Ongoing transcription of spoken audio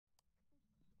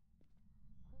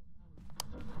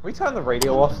we turn the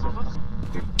radio off?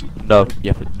 No,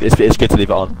 yeah, it's good to leave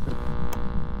it on.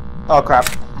 Oh crap.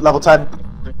 Level 10.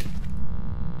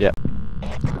 Yeah.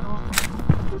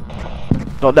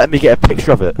 Not letting me get a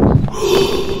picture of it.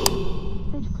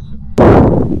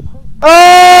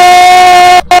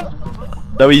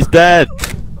 No, he's dead!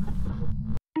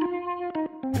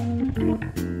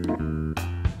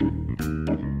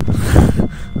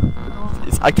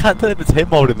 I can't tell if it's him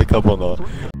holding the cup or not.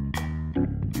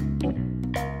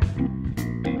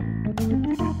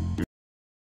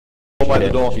 By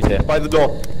the door. She's here. By the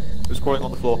door. It was crawling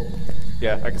on the floor.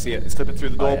 Yeah, I can see it. It's slipping through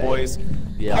the door, boys.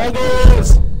 Yeah.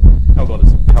 Helgolas!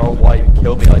 Helgolas. Oh, why you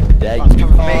kill me like today? Oh,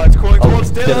 it's crawling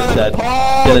towards Dylan! Dylan's dead.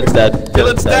 Pog! Dylan's dead.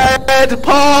 Dylan's dead!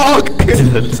 Pog!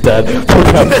 Dylan's dead.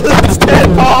 Dylan's dead,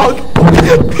 Pog!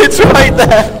 It's right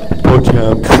there! Poor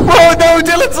champ. Oh no,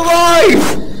 Dylan's alive!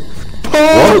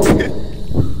 Pog!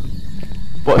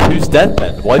 What? Who's dead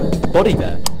then? Why is the body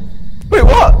there? Wait,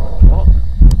 what? What?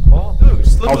 No,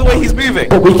 just look at the way he's moving.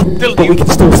 But we can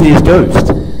still see his ghost.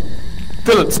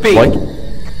 Dylan, speak. Like,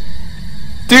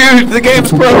 Dude, the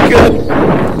game's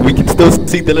broken! we can still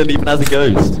see Dylan even as a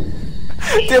ghost.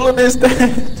 Dylan is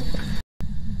dead!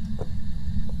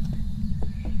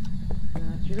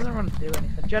 She doesn't want to do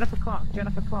anything. Jennifer Clark,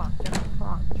 Jennifer Clark, Jennifer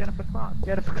Clark, Jennifer Clark,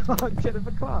 Jennifer Clark,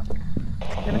 Jennifer Clark,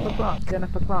 Jennifer Clark,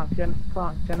 Jennifer Clark, Jennifer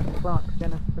Clark, Jennifer Clark,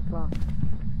 Jennifer Clark,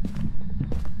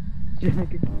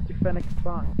 Jennifer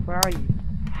Clark, where are you?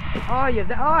 Oh, you're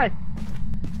there! Oh!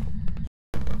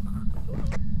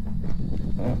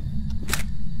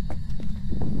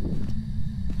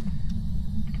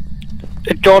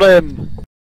 It got him!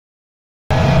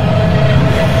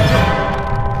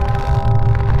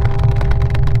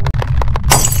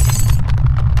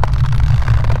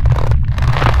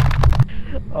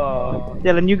 Oh,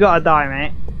 Dylan, you gotta die,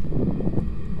 mate.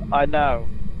 I know.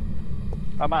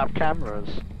 I'm out of cameras.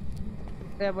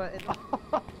 Yeah, but it...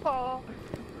 Oh,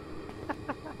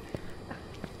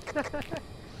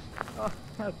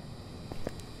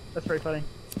 that's very funny.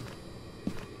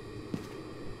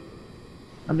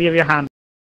 Let me give you a hand.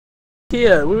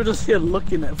 Here, we were just here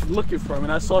looking for him,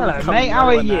 and I saw him Hello, coming. mate, how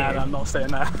are and you? I'm not saying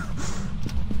that.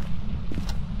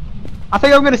 I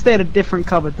think I'm gonna stay in a different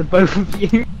cupboard to both of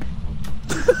you.